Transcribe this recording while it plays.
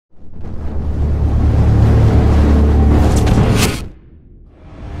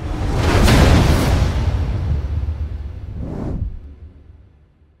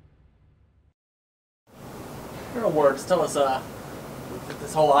words, tell us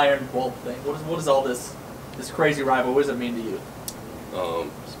this whole Iron Bowl thing. What is all this crazy rivalry? What does it mean to you?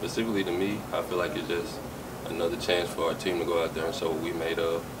 Specifically to me, I feel like it's just another chance for our team to go out there and show what we made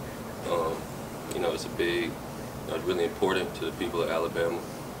of. You know, it's a big, it's really important to the people of Alabama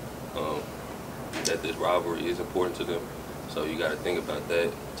that this rivalry is important to them. So you got to think about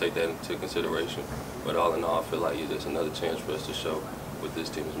that, take that into consideration. But all in all, I feel like it's just another chance for us to show what this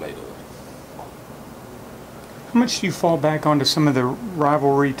team is made of. How much do you fall back onto some of the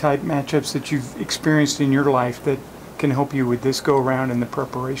rivalry-type matchups that you've experienced in your life that can help you with this go-around and the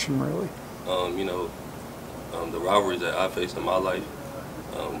preparation, really? You know, the rivalries that I faced in my life,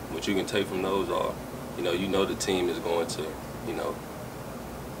 what you can take from those are, you know the team is going to,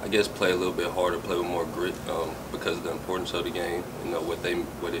 I guess play a little bit harder, play with more grit because of the importance of the game. You know what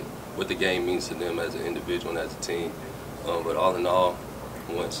the game means to them as an individual and as a team. But all in all,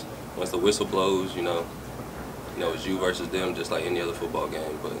 once the whistle blows, it's you versus them, just like any other football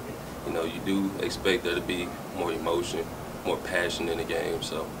game. But you do expect there to be more emotion, more passion in the game.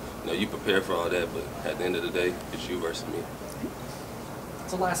 So you prepare for all that, but at the end of the day, it's you versus me.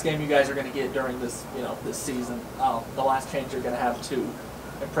 It's the last game you guys are going to get during this, this season. The last chance you're going to have to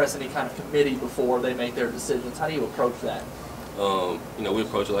impress any kind of committee before they make their decisions. How do you approach that? We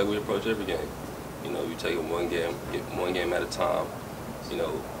approach it like we approach every game. You take it one game at a time.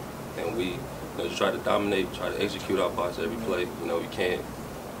 And we just try to dominate, try to execute our parts every play. We can't,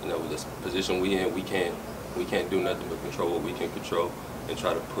 with this position we in, we can't do nothing but control what we can control and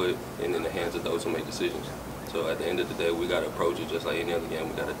try to put it in the hands of those who make decisions. So at the end of the day, we got to approach it just like any other game.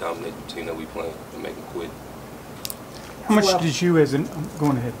 We got to dominate the team that we play and make them quit. How much did you as an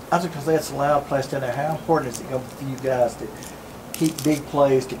going ahead? I was just going to say it's a loud place down there. How important is it for you guys to keep big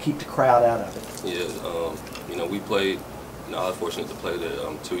plays, to keep the crowd out of it? Yeah, we played. I was fortunate to play there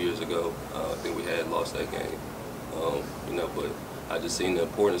 2 years ago. I think we had lost that game. But I just seen the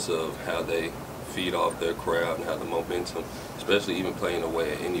importance of how they feed off their crowd and how the momentum, especially even playing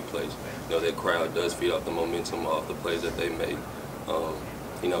away at any place. That crowd does feed off the momentum off the plays that they make.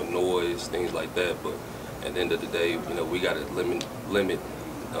 Noise, things like that. But at the end of the day, we got to limit,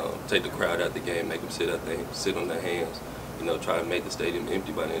 take the crowd out the game, make them sit on their hands. Try to make the stadium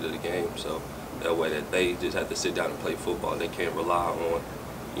empty by the end of the game. So that way that they just have to sit down and play football. They can't rely on,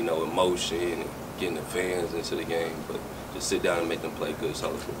 emotion and getting the fans into the game, but just sit down and make them play good,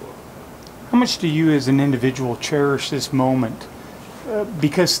 solid football. How much do you as an individual cherish this moment?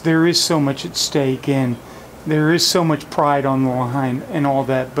 Because there is so much at stake and there is so much pride on the line and all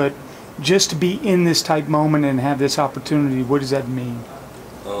that, but just to be in this type moment and have this opportunity, what does that mean?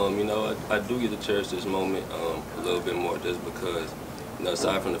 I do get to cherish this moment a little bit more just because,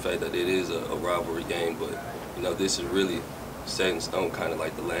 aside from the fact that it is a rivalry game, but, this is really set in stone, kind of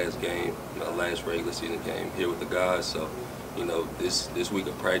like the last game, last regular season game here with the guys. So, this week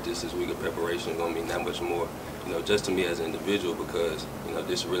of practice, this week of preparation is going to mean that much more, just to me as an individual because,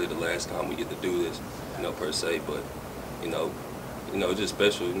 this is really the last time we get to do this, per se. But, it's just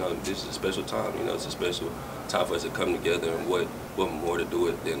special. This is a special time. It's a special time for us to come together, and what more to do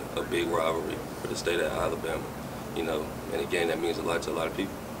it than a big rivalry for the state of Alabama. And again, that means a lot to a lot of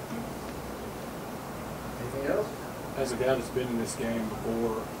people. Anything else? As a guy that's been in this game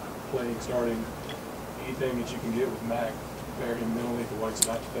before, playing, starting, anything that you can get with Mac, prepare him mentally for what he's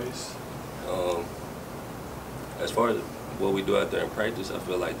about to face? As far as what we do out there in practice, I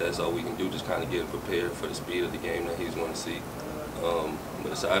feel like that's all we can do, just kind of get prepared for the speed of the game that he's going to see.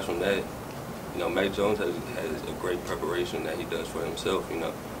 But aside from that, Mac Jones has a great preparation that he does for himself.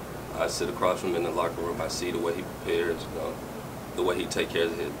 I sit across from him in the locker room. I see the way he prepares, the way he take care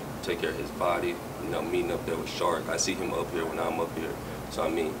of his body. Meeting up there with Shark. I see him up here when I'm up here. So I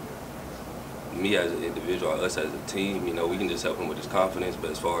mean, me as an individual, us as a team, we can just help him with his confidence.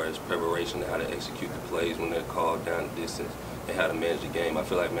 But as far as preparation and how to execute the plays when they're called down the distance and how to manage the game, I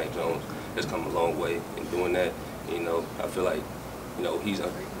feel like Mac Jones has come a long way in doing that. I feel like he's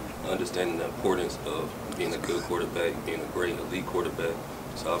understanding the importance of being a good quarterback, being a great elite quarterback.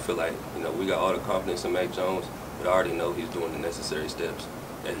 So I feel like, we got all the confidence in Mac Jones, but I already know he's doing the necessary steps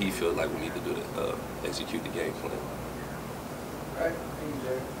that he feels like we need to do to execute the game plan. All right.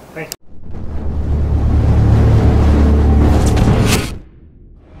 Thank you.